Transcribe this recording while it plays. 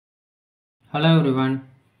Hello everyone.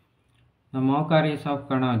 The Maukaris of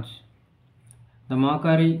Kanauj. The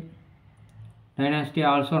Maukari dynasty,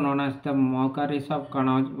 also known as the Maukaris of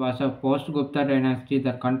Kanauj, was a post-Gupta dynasty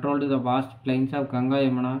that controlled the vast plains of Ganga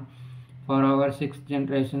Yamuna for over six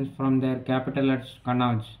generations from their capital at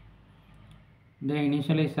Kanauj. They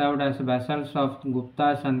initially served as vassals of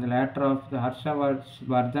Guptas and later of the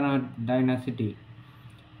Harshavardhana dynasty.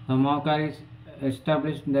 The Maukaris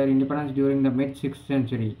established their independence during the mid-6th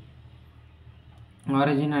century.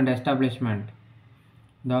 Origin and establishment.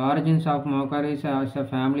 The origins of Maukaris as a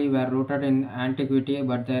family were rooted in antiquity,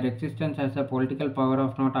 but their existence as a political power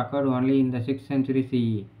of note occurred only in the 6th century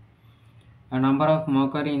CE. A number of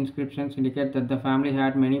Maukari inscriptions indicate that the family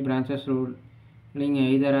had many branches ruling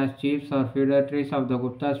either as chiefs or feudatories of the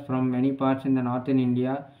Guptas from many parts in the northern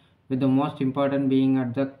India, with the most important being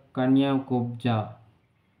at the Kanyakumja.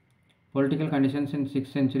 Political conditions in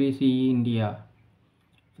 6th century CE India.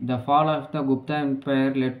 The fall of the Gupta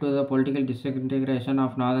Empire led to the political disintegration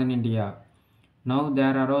of northern India. Now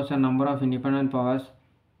there arose a number of independent powers.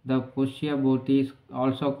 The Pushyabhutis,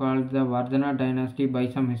 also called the Vardhana dynasty by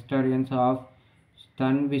some historians of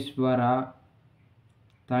Stanviswara,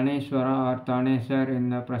 Taneshwara or Tanesar in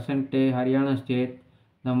the present-day Haryana state,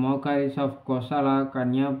 the Maukaris of Kosala,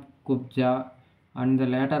 Kanyakubja, and the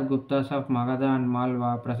later Guptas of Magadha and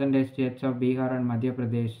Malwa, present-day states of Bihar and Madhya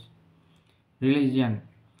Pradesh. Religion.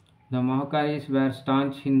 The Mahukaris were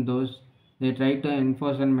staunch Hindus. They tried to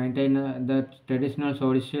enforce and maintain the traditional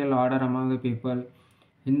social order among the people.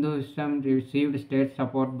 Hinduism received state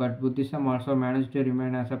support, but Buddhism also managed to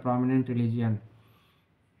remain as a prominent religion.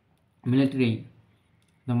 Military.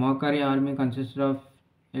 The Maukari army consisted of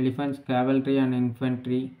elephants, cavalry, and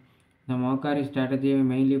infantry. The Maukari strategy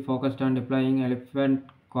mainly focused on deploying elephant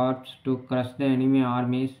corps to crush the enemy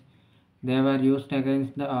armies. They were used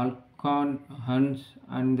against the Alcon Huns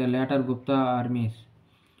and the later Gupta armies.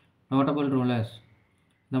 Notable rulers.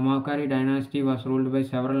 The Maukari dynasty was ruled by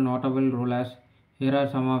several notable rulers. Here are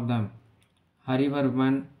some of them: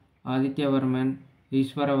 Harivarman, Adityavarman,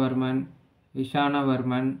 Ishwaravarman,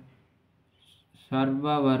 Ishanavarman,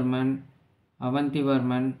 Sarvavarman,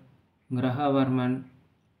 Avantivarman, Grahavarman.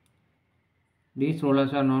 These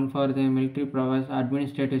rulers are known for their military prowess,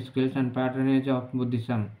 administrative skills, and patronage of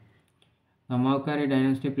Buddhism. The Maukari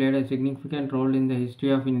dynasty played a significant role in the history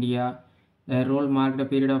of India. Their rule marked a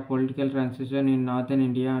period of political transition in northern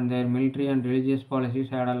India, and their military and religious policies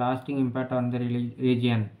had a lasting impact on the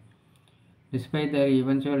region. Despite their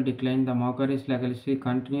eventual decline, the Maukaris' legacy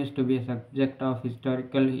continues to be a subject of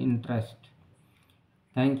historical interest.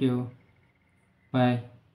 Thank you. Bye.